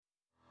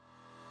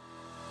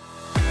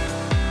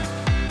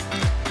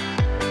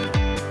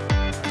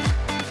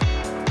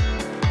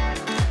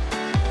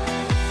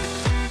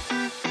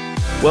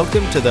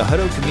Welcome to the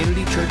Hutto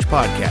Community Church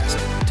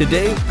Podcast.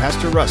 Today,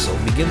 Pastor Russell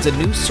begins a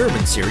new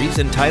sermon series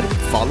entitled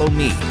Follow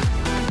Me.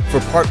 For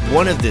part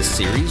one of this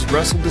series,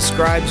 Russell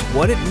describes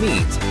what it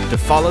means to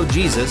follow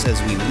Jesus as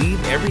we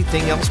leave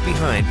everything else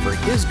behind for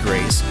His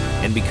grace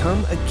and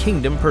become a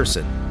kingdom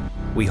person.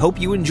 We hope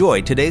you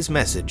enjoy today's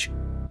message.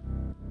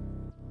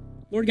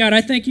 Lord God,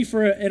 I thank you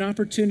for an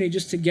opportunity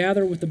just to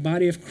gather with the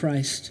body of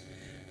Christ,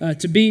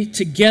 to be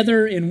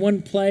together in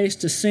one place,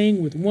 to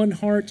sing with one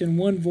heart and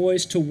one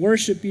voice, to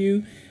worship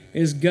you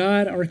as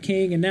God, our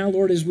King. And now,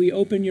 Lord, as we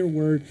open your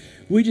word,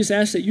 we just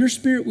ask that your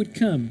Spirit would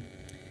come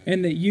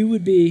and that you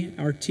would be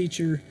our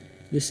teacher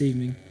this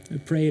evening. We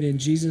pray it in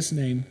Jesus'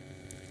 name.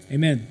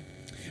 Amen.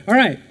 All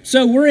right,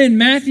 so we're in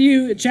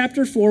Matthew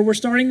chapter 4. We're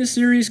starting the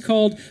series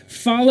called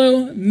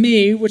Follow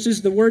Me, which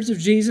is the words of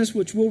Jesus,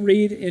 which we'll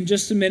read in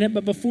just a minute.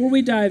 But before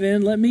we dive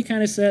in, let me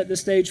kind of set the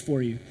stage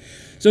for you.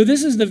 So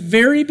this is the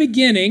very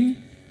beginning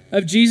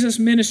of Jesus'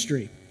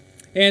 ministry.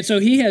 And so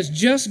he has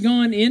just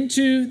gone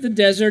into the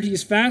desert.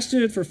 He's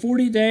fasted for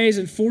 40 days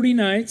and 40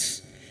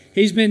 nights.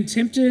 He's been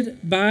tempted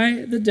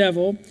by the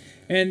devil.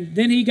 And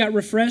then he got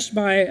refreshed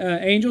by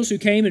angels who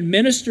came and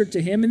ministered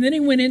to him. And then he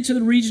went into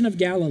the region of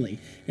Galilee.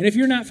 And if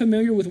you're not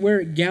familiar with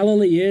where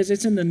Galilee is,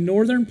 it's in the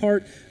northern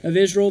part of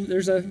Israel.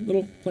 There's a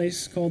little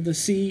place called the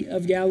Sea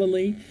of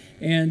Galilee.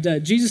 And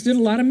Jesus did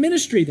a lot of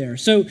ministry there.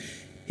 So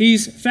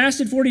he's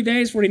fasted 40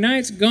 days, 40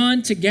 nights,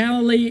 gone to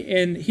Galilee.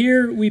 And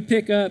here we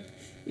pick up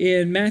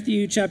in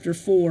Matthew chapter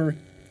 4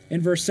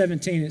 and verse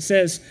 17. It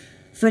says,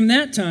 "From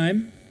that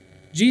time,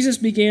 Jesus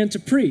began to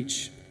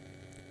preach,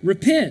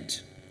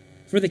 'Repent,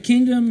 for the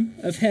kingdom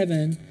of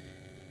heaven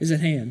is at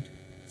hand.'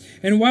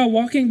 And while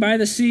walking by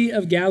the Sea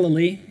of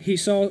Galilee, he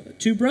saw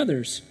two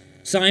brothers,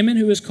 Simon,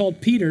 who is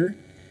called Peter,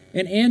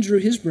 and Andrew,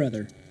 his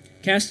brother,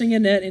 casting a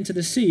net into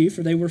the sea,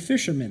 for they were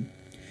fishermen.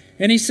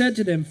 And he said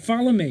to them,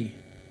 'Follow me,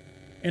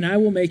 and I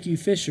will make you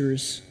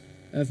fishers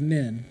of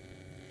men.'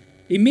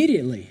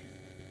 Immediately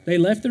they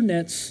left their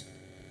nets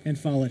and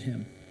followed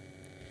him.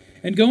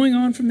 And going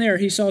on from there,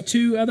 he saw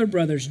two other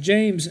brothers,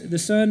 James, the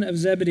son of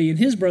Zebedee, and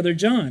his brother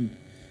John,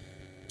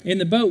 in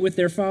the boat with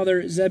their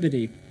father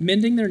Zebedee,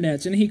 mending their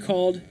nets, and he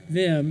called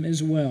them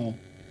as well.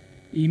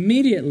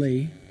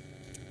 Immediately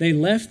they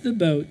left the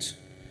boat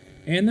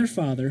and their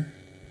father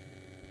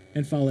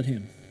and followed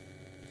him."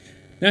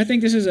 Now, I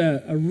think this is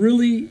a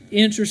really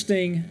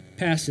interesting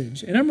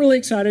passage, and I'm really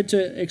excited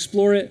to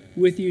explore it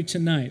with you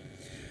tonight.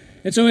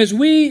 And so as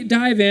we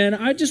dive in,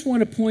 I just want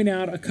to point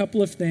out a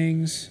couple of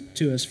things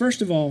to us.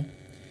 First of all,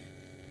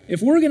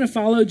 if we're going to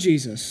follow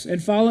Jesus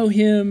and follow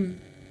him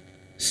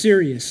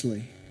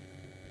seriously,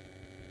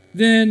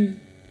 then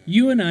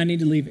you and I need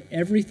to leave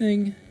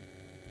everything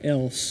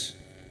else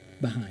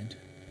behind.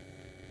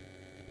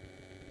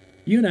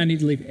 You and I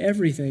need to leave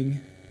everything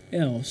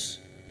else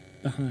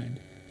behind.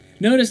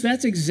 Notice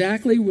that's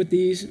exactly what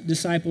these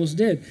disciples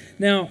did.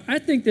 Now, I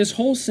think this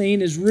whole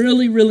scene is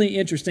really, really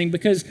interesting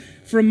because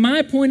from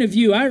my point of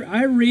view,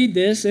 I read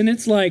this and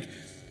it's like,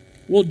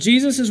 well,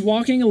 Jesus is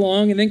walking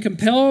along and then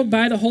compelled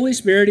by the Holy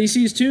Spirit, he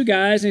sees two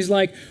guys and he's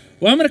like,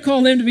 well, I'm going to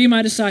call them to be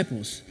my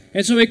disciples.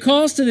 And so he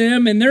calls to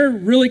them and they're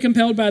really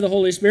compelled by the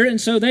Holy Spirit.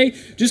 And so they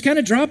just kind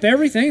of drop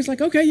everything. It's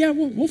like, okay, yeah,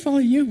 we'll follow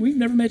you. We've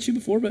never met you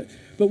before, but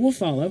we'll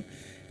follow.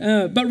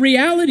 But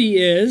reality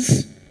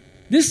is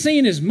this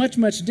scene is much,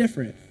 much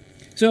different.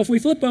 So if we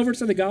flip over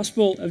to the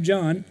Gospel of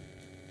John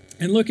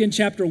and look in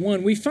chapter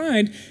 1, we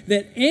find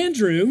that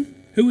Andrew,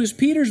 who is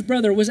Peter's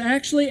brother, was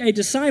actually a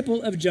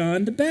disciple of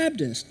John the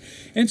Baptist.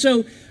 And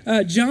so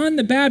John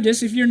the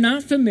Baptist, if you're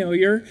not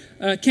familiar,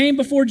 came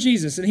before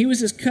Jesus, and he was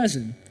his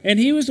cousin. And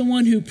he was the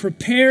one who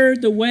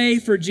prepared the way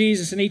for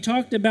Jesus, and he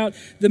talked about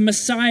the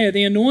Messiah,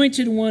 the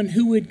anointed one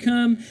who would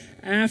come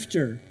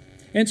after.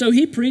 And so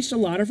he preached a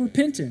lot of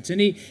repentance,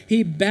 and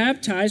he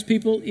baptized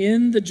people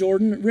in the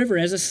Jordan River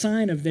as a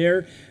sign of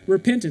their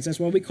repentance. That's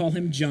why we call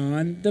him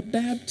John the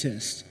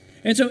Baptist.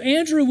 And so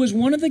Andrew was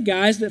one of the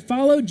guys that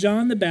followed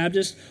John the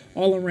Baptist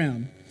all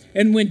around.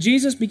 And when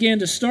Jesus began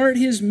to start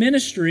his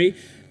ministry,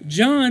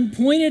 John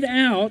pointed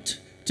out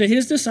to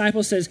his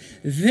disciples, says,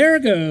 "There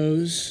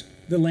goes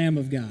the Lamb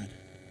of God.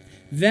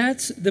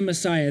 That's the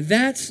Messiah.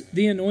 That's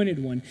the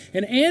anointed one."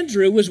 And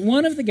Andrew was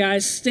one of the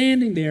guys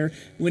standing there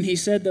when he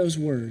said those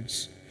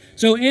words.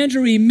 So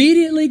Andrew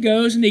immediately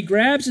goes and he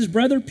grabs his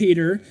brother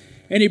Peter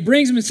and he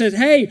brings him and says,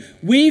 "Hey,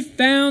 we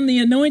found the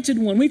anointed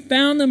one. We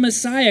found the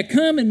Messiah.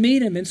 Come and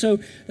meet him." And so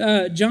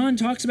John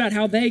talks about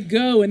how they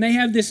go and they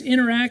have this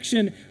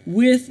interaction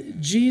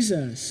with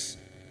Jesus.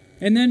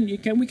 And then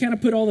we kind of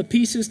put all the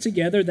pieces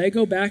together. They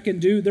go back and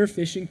do their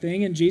fishing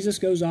thing, and Jesus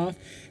goes off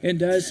and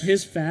does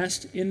his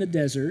fast in the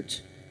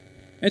desert.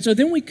 And so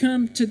then we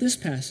come to this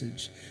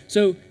passage.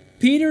 So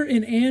Peter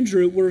and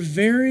Andrew were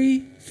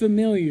very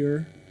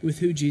familiar with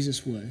who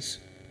Jesus was.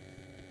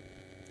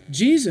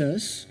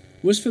 Jesus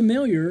was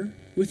familiar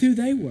with who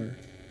they were.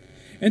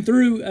 And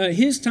through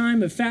his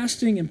time of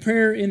fasting and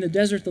prayer in the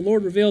desert, the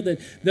Lord revealed that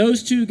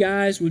those two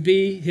guys would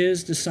be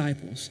his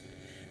disciples.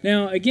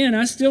 Now, again,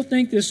 I still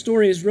think this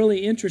story is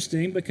really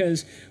interesting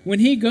because when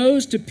he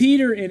goes to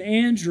Peter and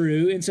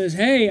Andrew and says,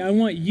 hey, I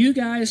want you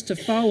guys to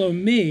follow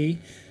me,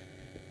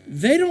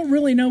 they don't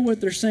really know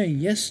what they're saying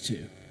yes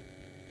to.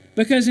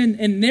 Because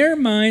in their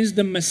minds,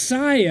 the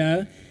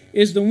Messiah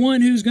is the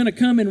one who's going to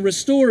come and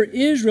restore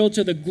Israel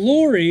to the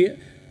glory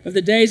of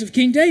the days of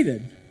King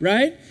David,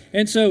 right?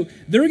 And so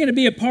they're going to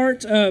be a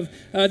part of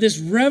this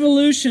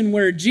revolution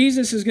where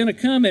Jesus is going to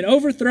come and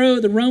overthrow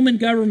the Roman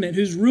government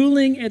who's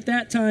ruling at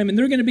that time. And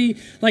they're going to be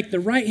like the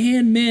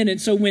right-hand men. And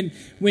so when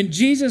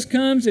Jesus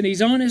comes and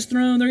he's on his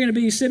throne, they're going to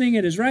be sitting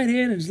at his right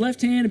hand and his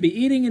left hand and be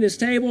eating at his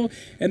table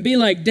and be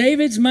like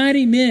David's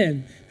mighty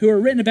men who are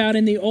written about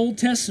in the Old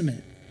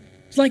Testament.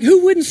 It's like,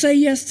 who wouldn't say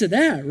yes to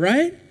that,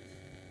 right?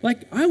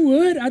 Like, I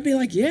would. I'd be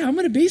like, yeah, I'm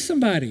going to be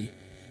somebody.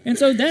 And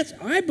so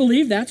I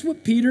believe that's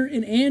what Peter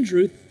and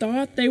Andrew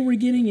thought they were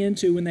getting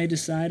into when they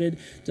decided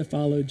to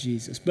follow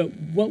Jesus. But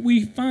what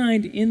we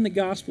find in the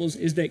Gospels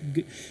is that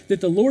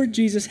the Lord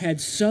Jesus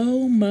had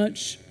so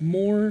much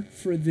more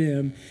for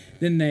them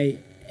than they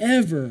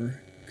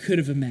ever could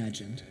have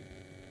imagined.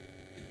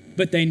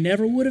 But they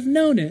never would have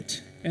known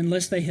it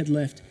unless they had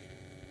left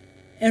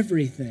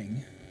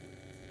everything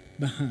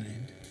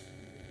behind.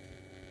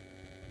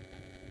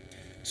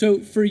 So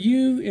for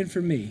you and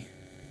for me,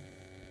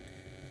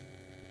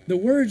 the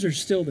words are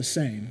still the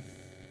same.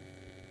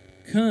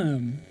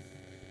 Come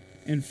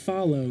and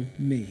follow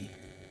me.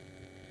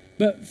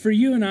 But for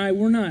you and I,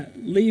 we're not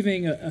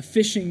leaving a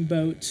fishing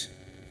boat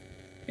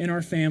in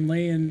our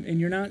family, and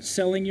you're not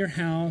selling your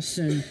house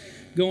and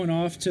going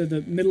off to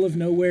the middle of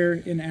nowhere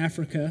in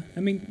Africa.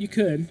 I mean, you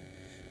could,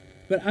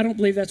 but I don't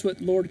believe that's what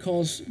the Lord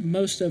calls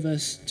most of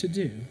us to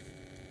do.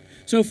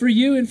 So for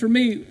you and for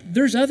me,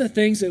 there's other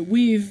things that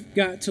we've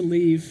got to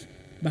leave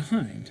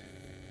behind.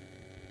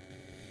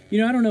 You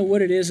know, I don't know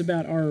what it is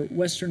about our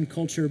Western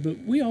culture, but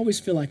we always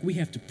feel like we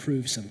have to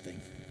prove something,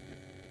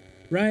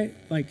 right?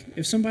 Like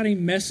if somebody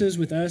messes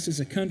with us as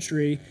a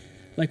country,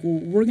 like, well,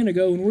 we're going to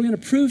go and we're going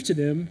to prove to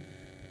them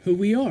who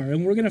we are,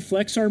 and we're going to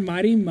flex our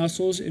mighty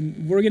muscles,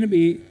 and we're going to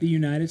be the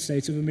United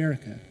States of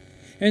America.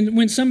 And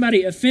when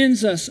somebody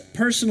offends us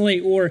personally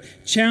or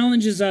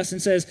challenges us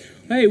and says,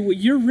 hey, well,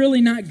 you're really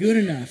not good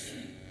enough,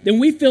 then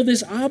we feel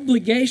this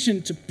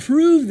obligation to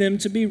prove them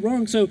to be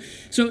wrong.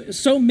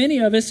 So many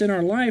of us in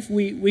our life,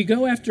 we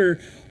go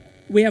after,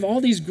 we have all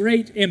these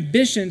great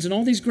ambitions and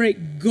all these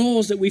great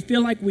goals that we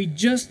feel like we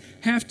just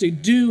have to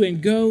do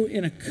and go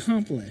and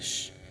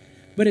accomplish.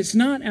 But it's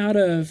not out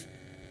of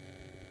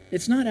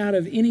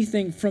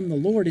anything from the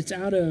Lord. It's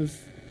out of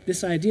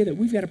this idea that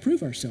we've got to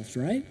prove ourselves,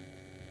 right?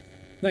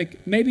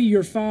 Like maybe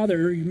your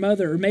father or your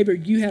mother, or maybe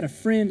you had a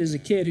friend as a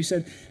kid who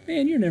said,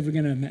 man, you're never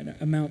going to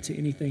amount to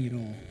anything at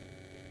all.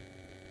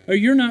 Or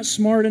you're not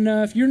smart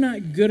enough, you're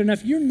not good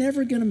enough, you're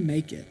never going to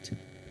make it.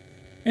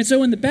 And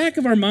so in the back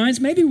of our minds,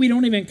 maybe we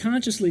don't even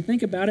consciously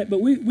think about it, but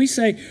we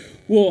say,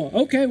 well,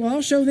 okay, well,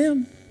 I'll show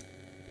them.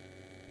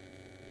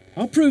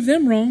 I'll prove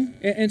them wrong.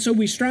 And so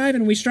we strive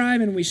and we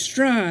strive and we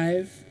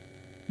strive,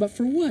 but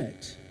for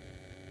what?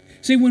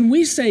 See, when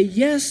we say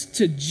yes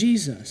to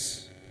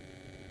Jesus,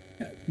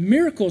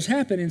 miracles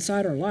happen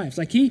inside our lives.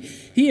 Like he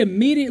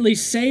immediately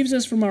saves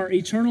us from our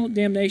eternal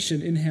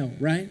damnation in hell,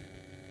 right?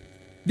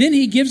 Then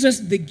he gives us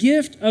the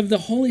gift of the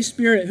Holy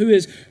Spirit who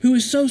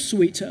is so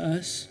sweet to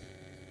us.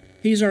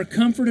 He's our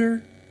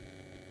comforter.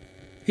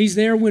 He's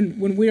there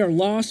when we are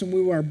lost and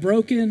we are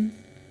broken.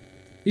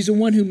 He's the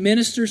one who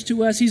ministers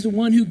to us. He's the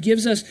one who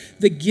gives us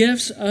the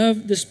gifts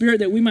of the Spirit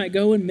that we might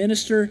go and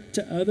minister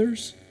to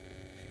others.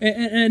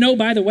 And oh,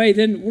 by the way,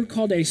 then we're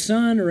called a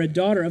son or a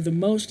daughter of the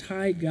Most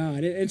High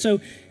God. And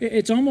so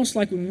it's almost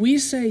like when we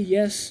say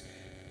yes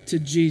to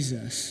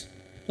Jesus,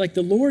 like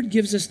the Lord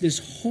gives us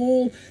this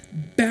whole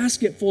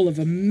basket full of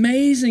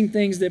amazing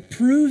things that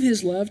prove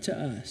his love to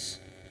us.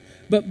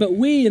 But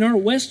we, in our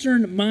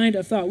Western mind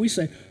of thought, we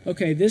say,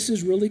 okay, this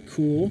is really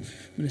cool.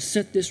 I'm going to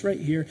set this right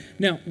here.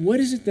 Now, what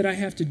is it that I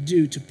have to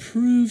do to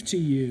prove to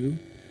you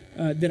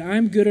that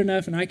I'm good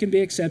enough and I can be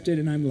accepted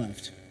and I'm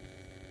loved?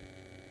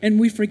 And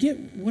we forget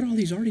what all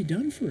he's already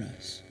done for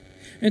us.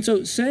 And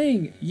so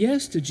saying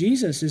yes to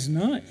Jesus is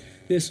not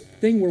this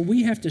thing where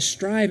we have to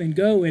strive and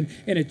go and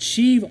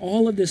achieve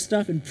all of this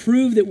stuff and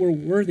prove that we're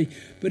worthy,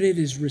 but it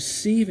is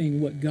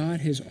receiving what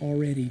God has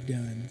already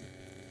done.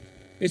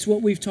 It's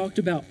what we've talked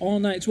about all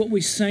night. It's what we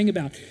sang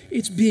about.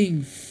 It's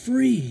being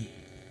free.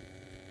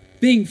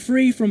 Being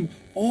free from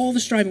all the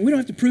striving. We don't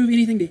have to prove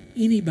anything to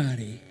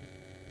anybody.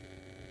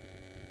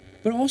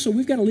 But also,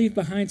 we've got to leave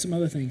behind some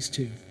other things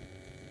too.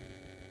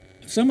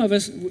 Some of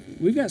us,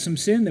 we've got some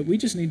sin that we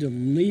just need to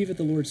leave at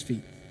the Lord's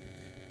feet.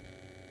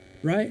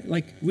 Right?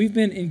 Like we've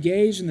been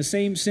engaged in the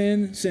same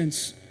sin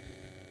since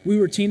we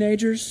were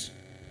teenagers.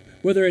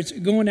 Whether it's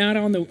going out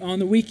on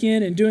the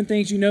weekend and doing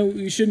things you know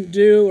you shouldn't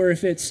do, or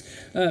if it's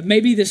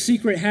maybe the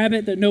secret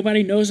habit that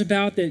nobody knows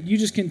about that you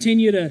just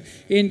continue to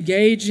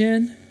engage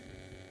in.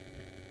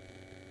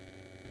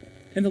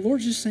 And the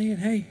Lord's just saying,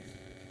 hey,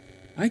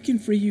 I can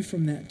free you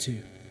from that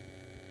too.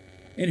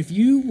 And if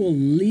you will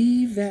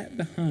leave that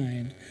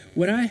behind,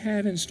 what I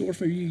have in store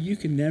for you, you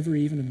can never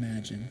even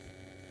imagine.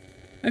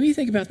 I mean, you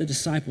think about the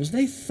disciples.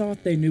 They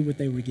thought they knew what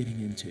they were getting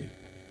into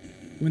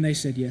when they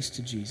said yes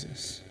to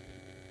Jesus.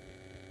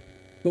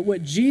 But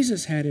what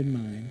Jesus had in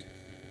mind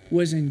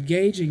was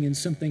engaging in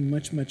something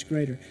much, much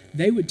greater.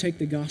 They would take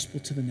the gospel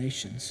to the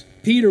nations.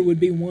 Peter would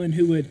be one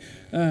who would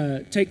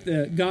take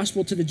the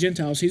gospel to the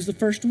Gentiles. He's the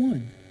first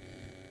one.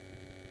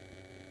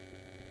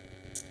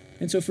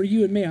 And so for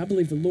you and me, I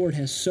believe the Lord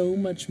has so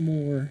much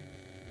more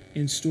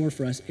in store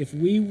for us if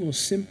we will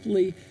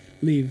simply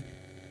leave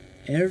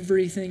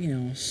everything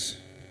else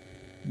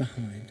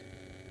behind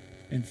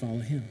and follow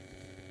Him.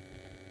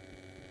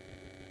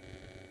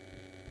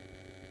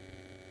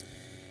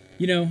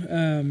 You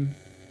know,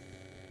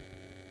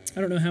 I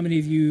don't know how many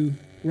of you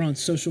were on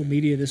social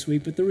media this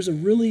week, but there was a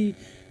really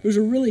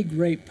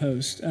great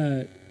post.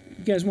 You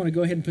guys want to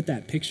go ahead and put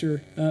that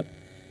picture up?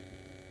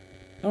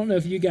 I don't know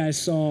if you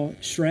guys saw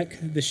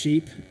Shrek the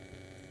sheep.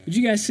 Did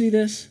you guys see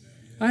this?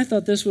 I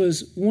thought this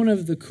was one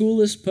of the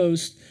coolest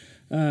posts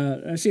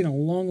I've seen in a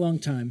long, long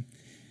time.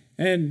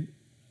 And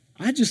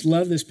I just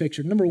love this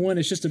picture. Number one,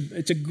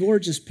 it's a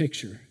gorgeous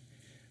picture.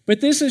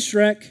 But this is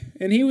Shrek,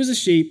 and he was a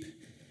sheep,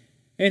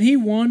 and he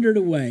wandered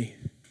away.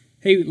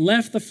 He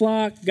left the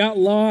flock, got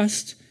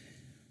lost.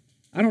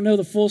 I don't know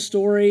the full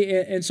story.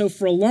 And so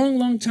for a long,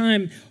 long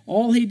time,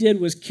 all he did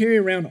was carry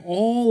around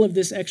all of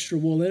this extra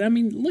wool. And I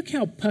mean, look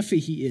how puffy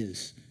he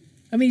is.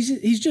 I mean,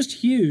 he's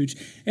just huge.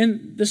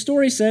 And the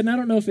story said, and I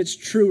don't know if it's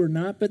true or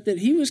not, but that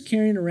he was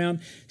carrying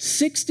around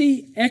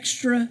 60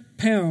 extra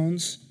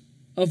pounds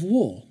of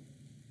wool.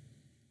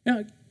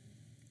 Now,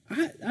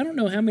 I don't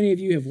know how many of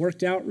you have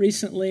worked out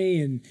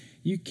recently and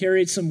you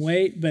carried some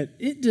weight, but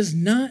it does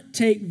not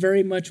take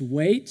very much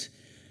weight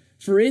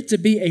for it to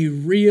be a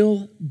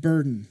real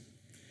burden.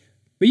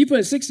 But you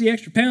put 60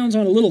 extra pounds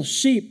on a little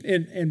sheep,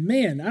 and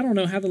man, I don't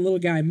know how the little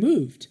guy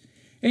moved.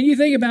 And you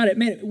think about it,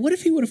 man, what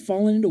if he would have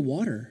fallen into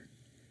water?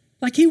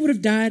 Like he would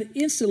have died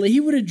instantly. He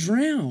would have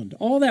drowned.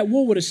 All that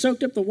wool would have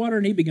soaked up the water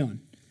and he'd be gone.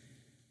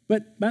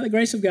 But by the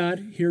grace of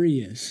God, here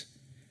he is.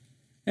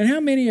 And how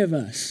many of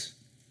us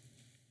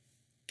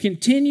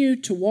continue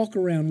to walk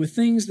around with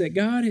things that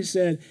God has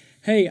said,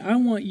 hey, I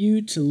want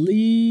you to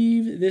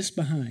leave this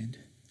behind.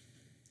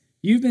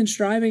 You've been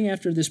striving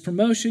after this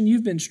promotion.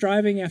 You've been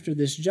striving after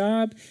this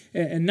job,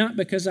 and not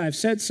because I've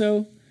said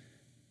so,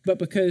 but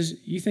because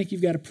you think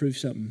you've got to prove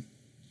something.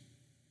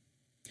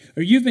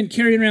 Or you've been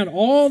carrying around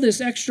all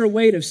this extra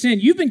weight of sin.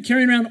 You've been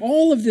carrying around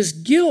all of this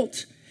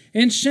guilt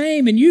and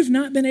shame, and you've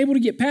not been able to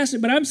get past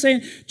it. But I'm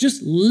saying,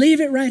 just leave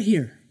it right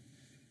here.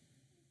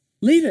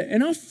 Leave it,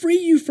 and I'll free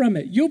you from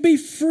it. You'll be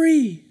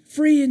free,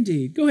 free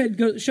indeed. Go ahead,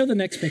 go show the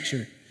next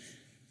picture.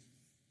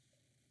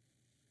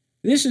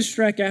 This is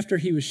Shrek after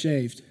he was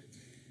shaved.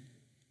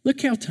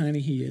 Look how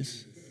tiny he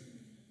is.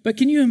 But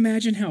can you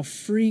imagine how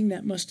freeing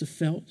that must have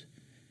felt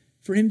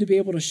for him to be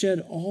able to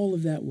shed all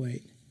of that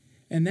weight?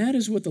 And that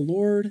is what the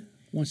Lord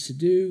wants to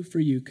do for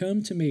you.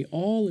 Come to me,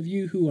 all of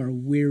you who are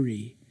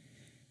weary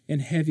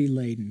and heavy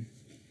laden,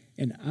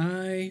 and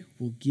I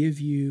will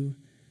give you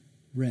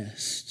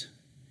rest.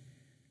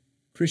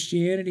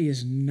 Christianity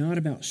is not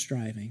about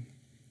striving.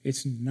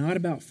 It's not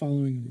about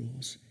following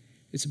rules.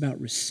 It's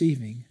about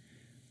receiving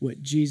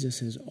what Jesus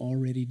has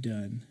already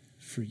done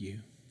for you.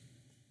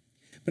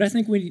 But I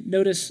think we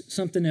notice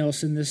something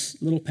else in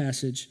this little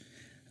passage.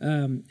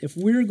 If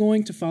we're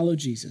going to follow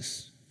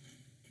Jesus,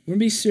 we're going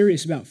to be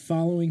serious about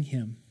following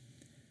him,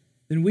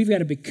 then we've got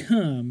to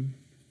become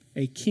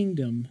a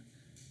kingdom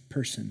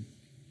person.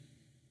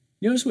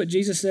 Notice what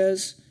Jesus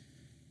says.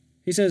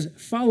 He says,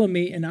 follow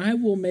me and I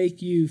will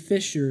make you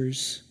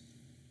fishers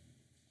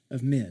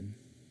of men.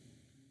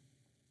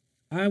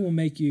 I will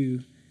make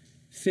you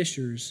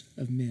fishers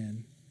of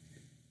men.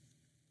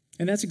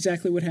 And that's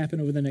exactly what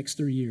happened over the next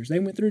 3 years. They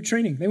went through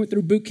training. They went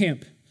through boot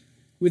camp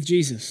with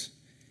Jesus.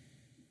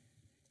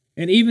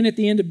 And even at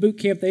the end of boot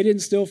camp, they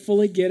didn't still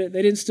fully get it.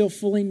 They didn't still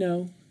fully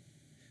know.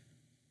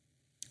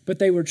 But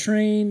they were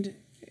trained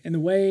in the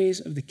ways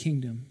of the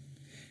kingdom.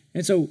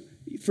 And so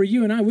for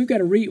you and I, we've got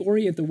to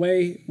reorient the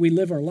way we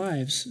live our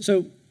lives.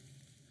 So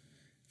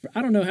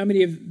I don't know how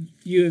many of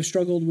you have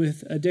struggled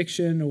with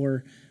addiction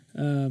or,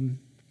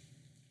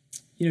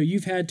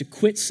 you've had to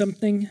quit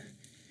something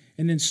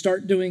and then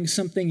start doing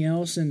something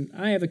else. And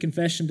I have a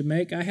confession to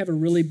make. I have a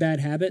really bad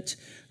habit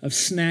of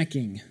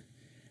snacking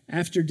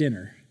after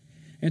dinner.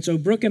 And so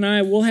Brooke and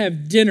I will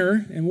have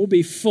dinner and we'll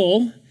be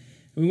full.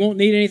 We won't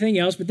need anything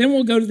else. But then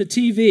we'll go to the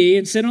TV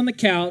and sit on the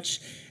couch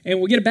and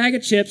we'll get a bag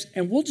of chips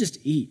and we'll just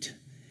eat.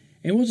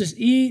 And we'll just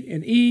eat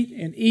and eat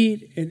and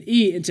eat and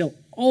eat until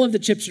all of the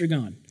chips are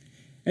gone.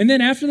 And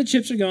then after the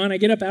chips are gone, I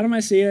get up out of my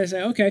seat and I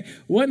say, okay,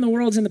 what in the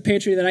world's in the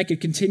pantry that I could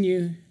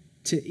continue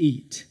to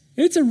eat?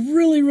 It's a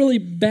really, really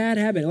bad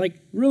habit, like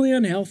really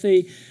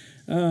unhealthy.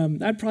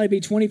 I'd probably be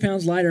 20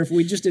 pounds lighter if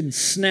we just didn't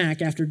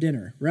snack after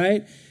dinner,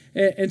 right?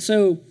 And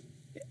so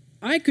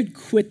I could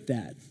quit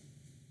that.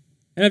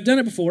 And I've done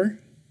it before,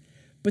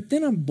 but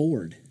then I'm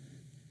bored.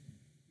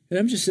 And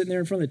I'm just sitting there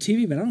in front of the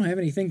TV, but I don't have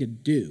anything to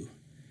do,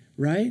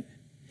 right?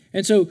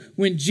 And so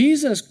when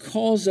Jesus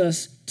calls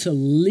us to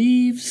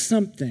leave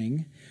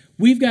something,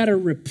 we've got to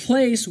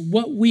replace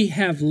what we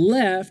have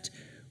left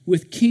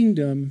with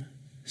kingdom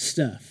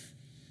stuff.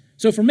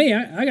 So for me,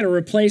 I got to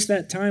replace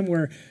that time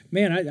where,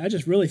 man, I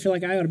just really feel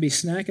like I ought to be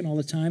snacking all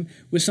the time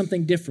with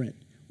something different.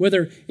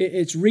 Whether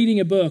it's reading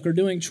a book or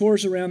doing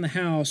chores around the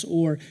house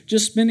or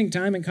just spending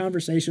time in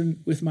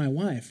conversation with my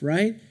wife,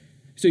 right?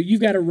 So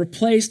you've got to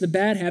replace the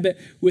bad habit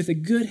with a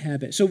good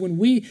habit. So when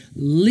we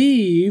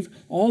leave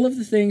all of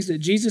the things that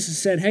Jesus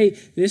has said, hey,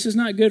 this is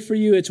not good for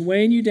you, it's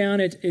weighing you down,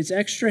 it's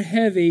extra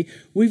heavy,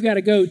 we've got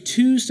to go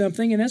to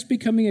something, and that's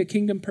becoming a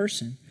kingdom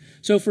person.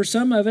 So for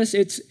some of us,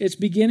 it's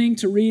beginning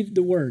to read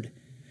the Word.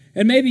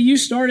 And maybe you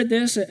started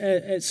this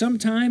at some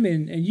time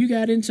and you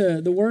got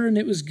into the Word and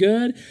it was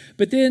good,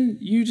 but then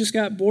you just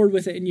got bored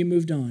with it and you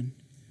moved on.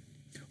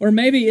 Or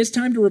maybe it's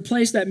time to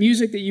replace that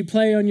music that you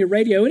play on your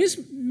radio. It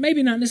is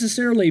maybe not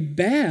necessarily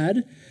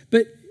bad,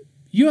 but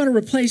you ought to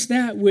replace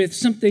that with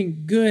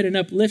something good and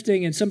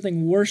uplifting and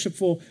something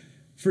worshipful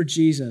for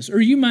Jesus. Or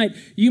you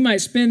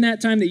might spend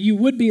that time that you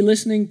would be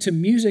listening to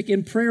music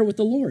in prayer with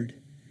the Lord.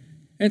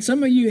 And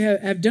some of you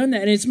have done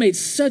that, and it's made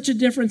such a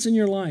difference in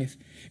your life.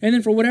 And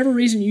then for whatever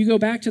reason, you go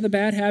back to the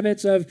bad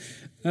habits of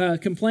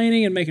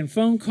complaining and making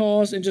phone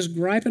calls and just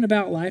griping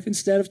about life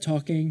instead of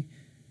talking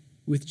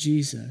with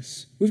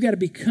Jesus. We've got to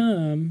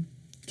become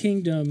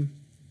kingdom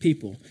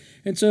people.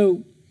 And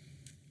so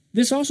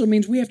this also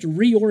means we have to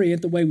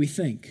reorient the way we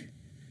think.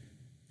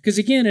 Because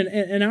again,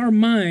 in our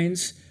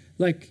minds,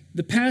 like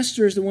the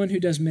pastor is the one who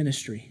does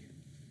ministry.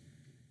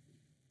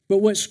 But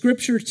what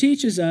Scripture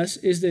teaches us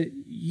is that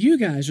you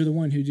guys are the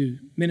one who do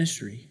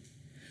ministry.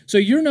 So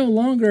you're no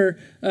longer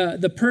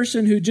the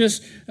person who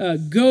just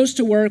goes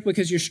to work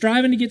because you're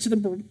striving to get to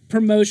the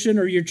promotion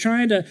or you're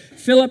trying to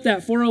fill up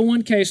that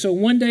 401k so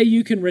one day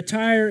you can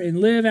retire and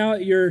live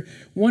out your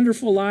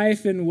wonderful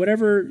life and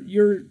whatever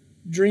your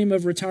dream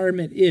of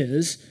retirement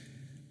is.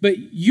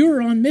 But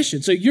you're on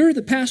mission. So you're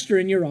the pastor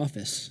in your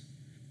office.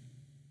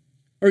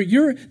 Or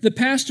you're the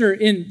pastor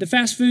in the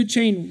fast food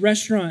chain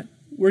restaurant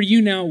where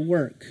you now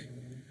work.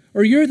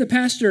 Or you're the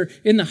pastor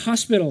in the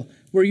hospital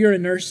where you're a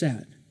nurse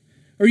at.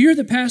 Or you're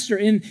the pastor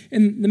in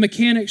the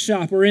mechanic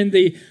shop or in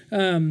the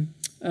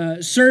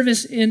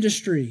service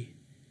industry.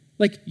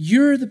 Like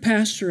you're the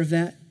pastor of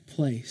that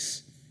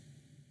place.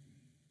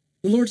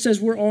 The Lord says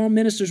we're all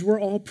ministers, we're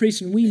all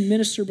priests, and we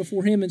minister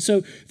before Him. And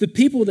so the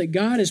people that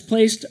God has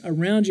placed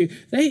around you,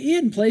 He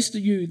hadn't placed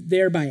you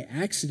there by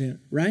accident,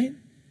 right?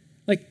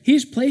 Like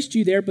He's placed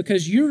you there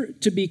because you're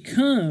to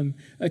become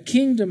a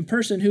kingdom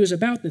person who is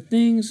about the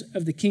things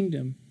of the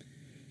kingdom.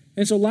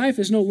 And so life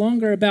is no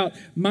longer about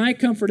my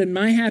comfort and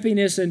my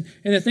happiness and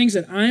the things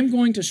that I'm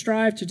going to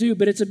strive to do,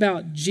 but it's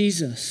about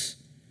Jesus.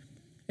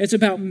 It's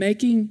about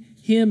making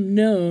Him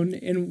known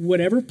in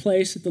whatever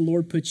place that the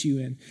Lord puts you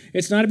in.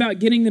 It's not about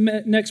getting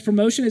the next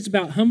promotion. It's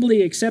about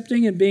humbly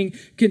accepting and being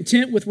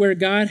content with where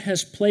God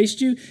has placed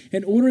you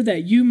in order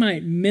that you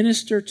might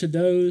minister to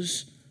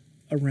those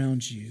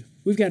around you.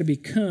 We've got to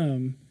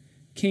become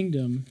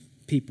kingdom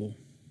people.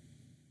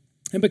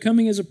 And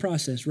becoming is a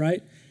process,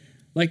 right?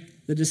 Like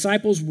the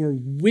disciples were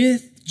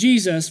with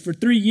Jesus for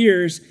 3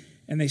 years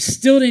and they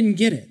still didn't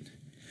get it.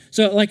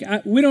 So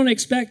we don't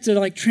expect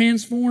to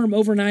transform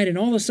overnight and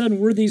all of a sudden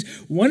we're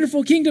these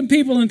wonderful kingdom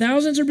people and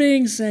thousands are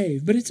being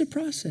saved. But it's a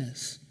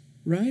process,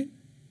 right?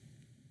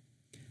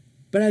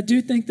 But I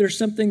do think there's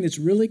something that's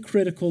really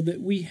critical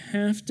that we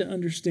have to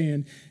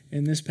understand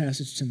in this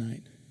passage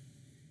tonight.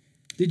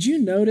 Did you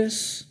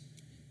notice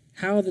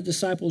how the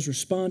disciples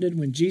responded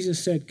when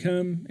Jesus said,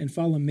 "Come and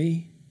follow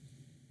me"?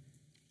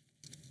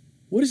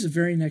 What is the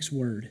very next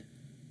word?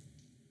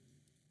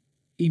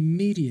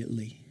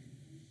 Immediately.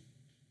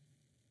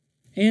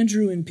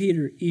 Andrew and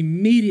Peter,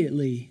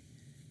 immediately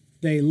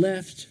they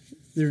left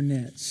their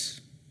nets.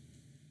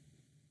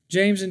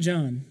 James and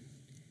John,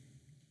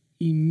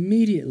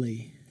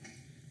 immediately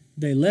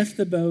they left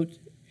the boat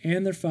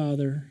and their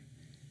father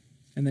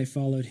and they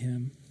followed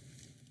Him.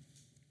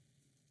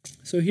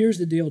 So here's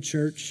the deal,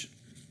 church.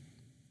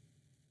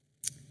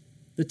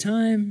 The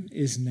time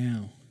is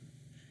now.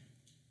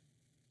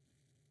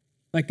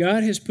 Like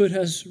God has put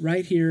us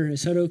right here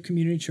as Hutto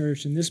Community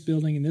Church in this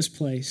building, in this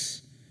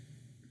place,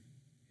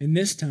 in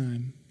this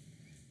time,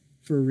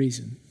 for a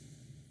reason.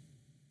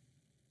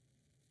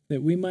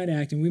 That we might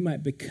act and we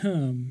might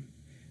become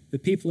the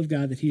people of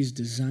God that He's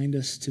designed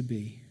us to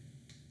be.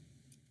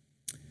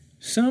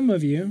 Some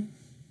of you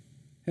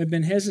have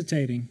been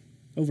hesitating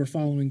over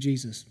following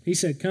Jesus. He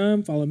said,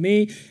 "Come, follow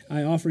me.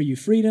 I offer you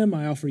freedom.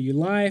 I offer you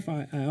life.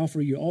 I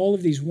offer you all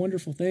of these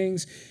wonderful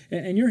things."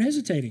 And you're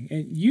hesitating.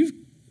 And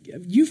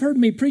you've heard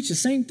me preach the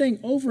same thing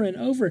over and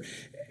over,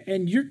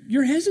 and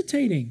you're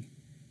hesitating.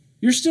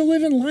 You're still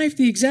living life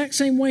the exact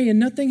same way, and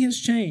nothing has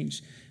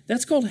changed.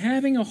 That's called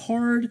having a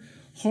hard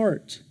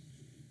heart.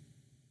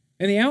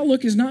 And the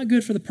outlook is not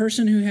good for the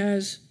person who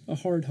has a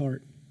hard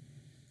heart.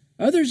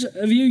 Others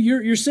of you,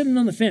 you're sitting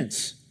on the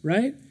fence,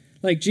 right?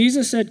 Like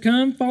Jesus said,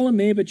 "Come, follow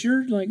me," but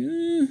you're like,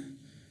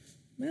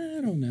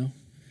 I don't know.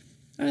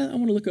 I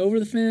want to look over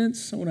the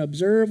fence. I want to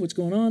observe what's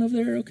going on over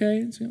there.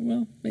 Okay, so,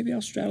 well, maybe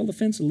I'll straddle the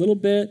fence a little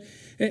bit.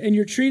 And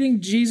you're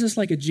treating Jesus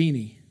like a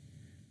genie.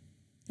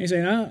 And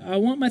you're saying, I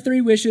want my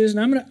 3 wishes, and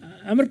I'm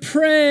gonna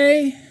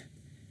pray.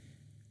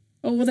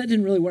 Oh, well, that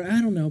didn't really work.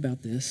 I don't know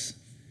about this.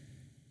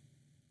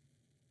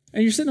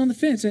 And you're sitting on the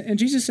fence, and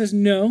Jesus says,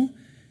 no,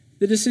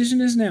 the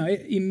decision is now.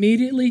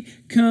 Immediately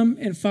come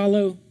and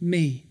follow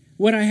me.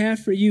 What I have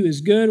for you is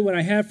good. What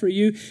I have for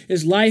you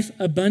is life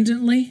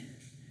abundantly.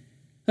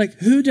 Like,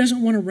 who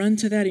doesn't want to run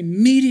to that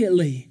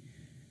immediately?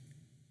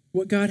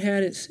 What God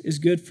had is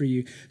good for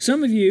you.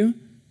 Some of you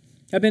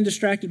have been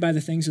distracted by the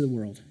things of the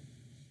world.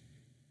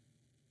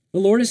 The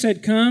Lord has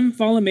said, come,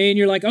 follow me. And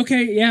you're like,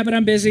 okay, yeah, but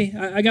I'm busy.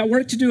 I got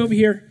work to do over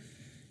here.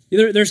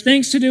 There's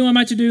things to do on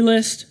my to-do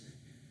list.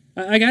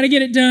 I got to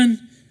get it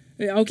done.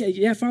 Okay,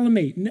 yeah, follow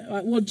me.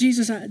 No, well,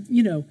 Jesus,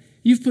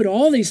 you've put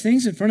all these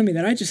things in front of me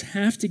that I just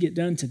have to get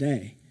done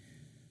today.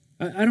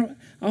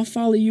 I'll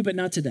follow you, but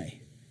not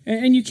today.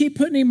 And you keep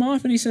putting him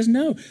off, and he says,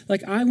 no,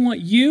 like I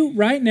want you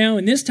right now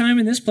in this time,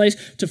 in this place,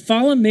 to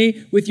follow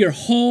me with your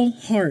whole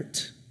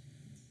heart.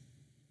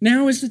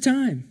 Now is the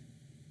time.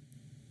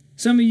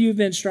 Some of you have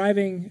been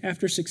striving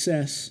after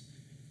success,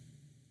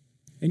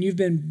 and you've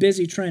been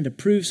busy trying to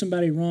prove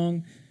somebody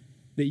wrong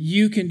that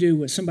you can do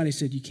what somebody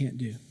said you can't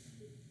do.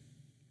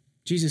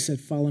 Jesus said,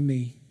 follow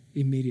me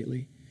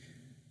immediately.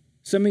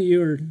 Some of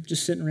you are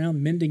just sitting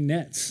around mending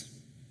nets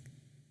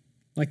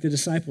like the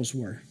disciples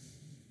were.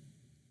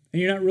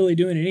 And you're not really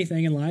doing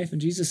anything in life.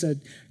 And Jesus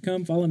said,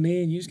 come, follow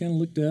me. And you just kind of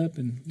looked up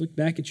and looked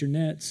back at your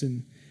nets.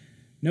 And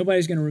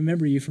nobody's going to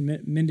remember you for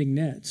mending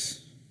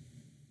nets.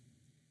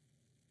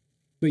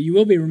 But you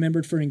will be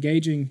remembered for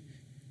engaging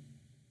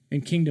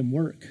in kingdom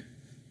work.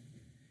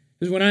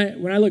 Because when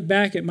I look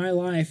back at my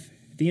life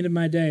at the end of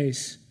my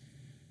days,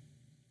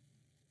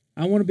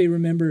 I want to be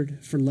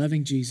remembered for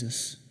loving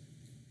Jesus,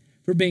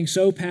 for being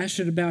so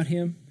passionate about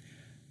him.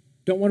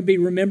 Don't want to be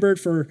remembered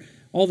for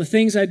all the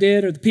things I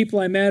did or the people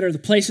I met or the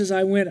places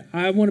I went.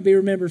 I want to be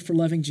remembered for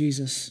loving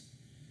Jesus.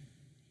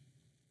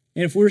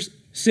 And if we're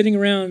sitting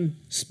around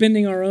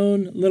spinning our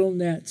own little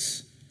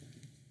nets,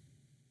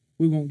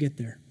 we won't get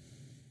there.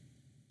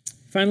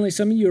 Finally,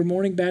 some of you are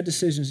mourning bad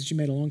decisions that you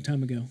made a long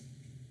time ago.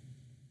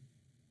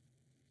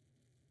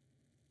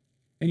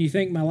 And you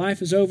think, my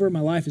life is over, my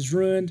life is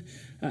ruined.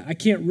 I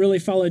can't really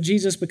follow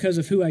Jesus because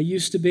of who I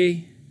used to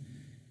be.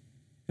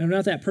 And I'm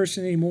not that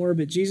person anymore,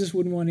 but Jesus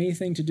wouldn't want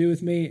anything to do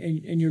with me.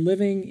 And you're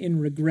living in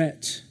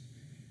regret.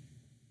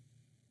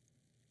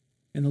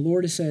 And the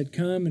Lord has said,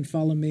 come and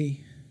follow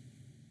me.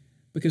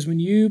 Because when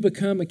you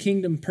become a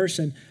kingdom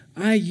person,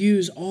 I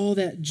use all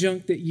that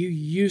junk that you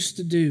used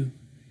to do.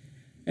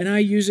 And I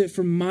use it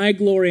for my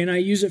glory, and I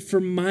use it for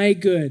my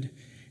good.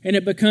 And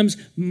it becomes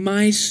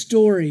my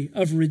story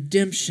of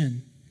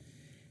redemption.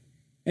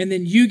 And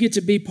then you get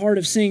to be part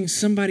of seeing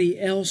somebody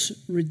else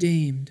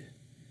redeemed.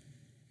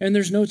 And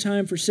there's no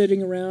time for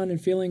sitting around and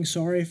feeling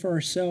sorry for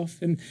ourselves.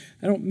 And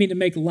I don't mean to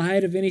make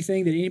light of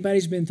anything that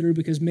anybody's been through,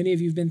 because many of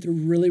you have been through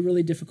really,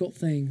 really difficult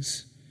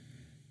things.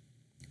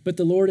 But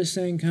the Lord is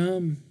saying,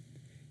 come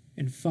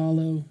and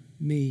follow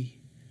me.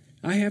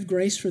 I have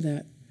grace for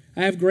that.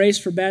 I have grace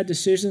for bad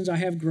decisions. I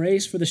have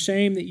grace for the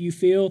shame that you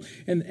feel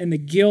and the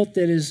guilt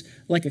that is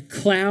like a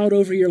cloud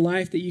over your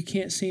life that you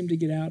can't seem to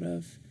get out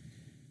of.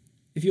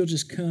 If you'll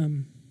just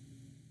come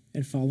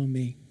and follow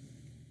me.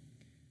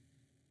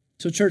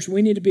 So church,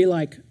 we need to be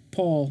like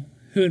Paul,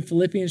 who in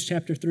Philippians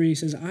chapter 3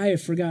 says, I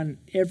have forgotten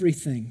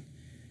everything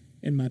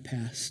in my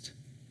past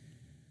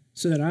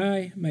so that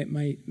I might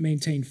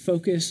maintain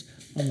focus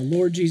on the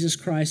Lord Jesus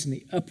Christ and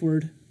the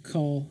upward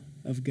call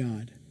of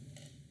God.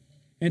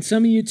 And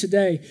some of you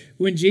today,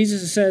 when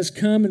Jesus says,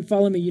 come and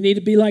follow me, you need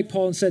to be like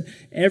Paul and said,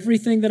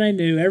 everything that I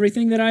knew,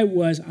 everything that I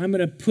was, I'm going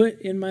to put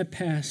in my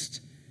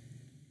past.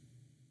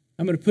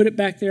 I'm going to put it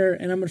back there,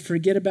 and I'm going to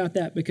forget about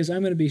that because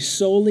I'm going to be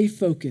solely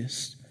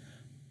focused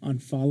on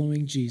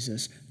following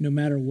Jesus, no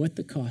matter what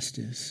the cost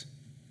is.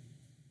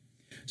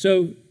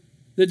 So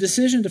the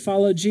decision to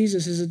follow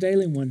Jesus is a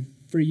daily one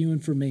for you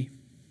and for me.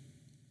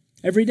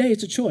 Every day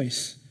it's a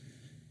choice.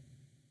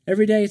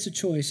 Every day it's a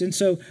choice. And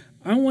so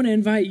I want to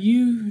invite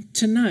you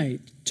tonight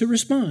to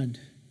respond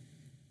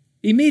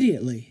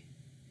immediately.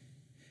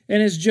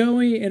 And as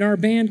Joey and our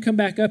band come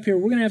back up here,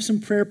 we're going to have some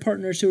prayer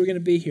partners who are going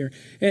to be here.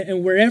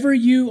 And wherever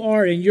you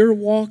are in your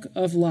walk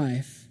of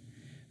life,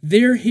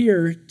 they're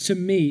here to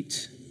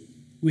meet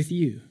with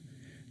you.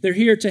 They're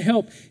here to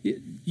help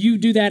you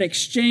do that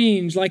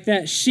exchange like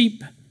that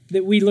sheep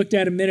that we looked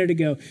at a minute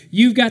ago.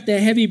 You've got the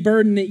heavy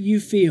burden that you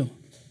feel.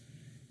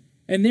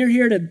 And they're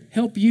here to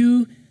help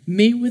you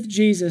meet with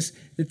Jesus,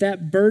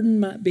 that burden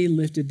might be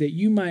lifted, that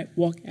you might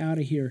walk out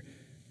of here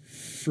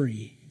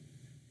free.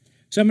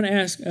 So I'm going to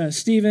ask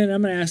Stephen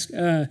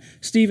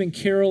and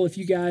Carol if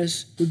you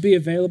guys would be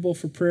available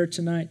for prayer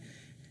tonight.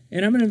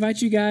 And I'm going to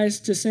invite you guys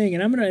to sing.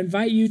 And I'm going to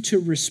invite you to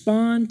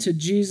respond to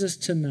Jesus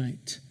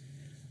tonight,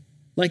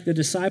 like the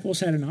disciples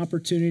had an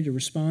opportunity to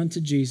respond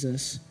to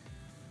Jesus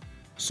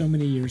so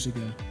many years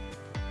ago.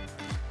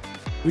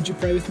 Would you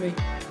pray with me?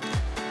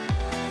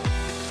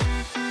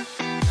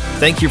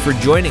 Thank you for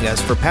joining us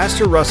for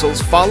Pastor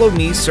Russell's Follow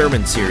Me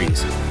sermon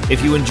series.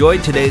 If you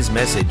enjoyed today's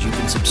message, you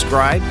can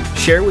subscribe,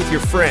 share with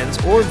your friends,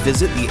 or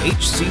visit the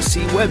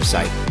HCC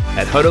website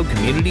at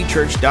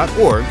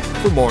huttocommunitychurch.org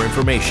for more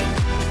information.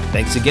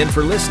 Thanks again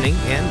for listening,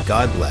 and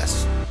God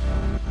bless.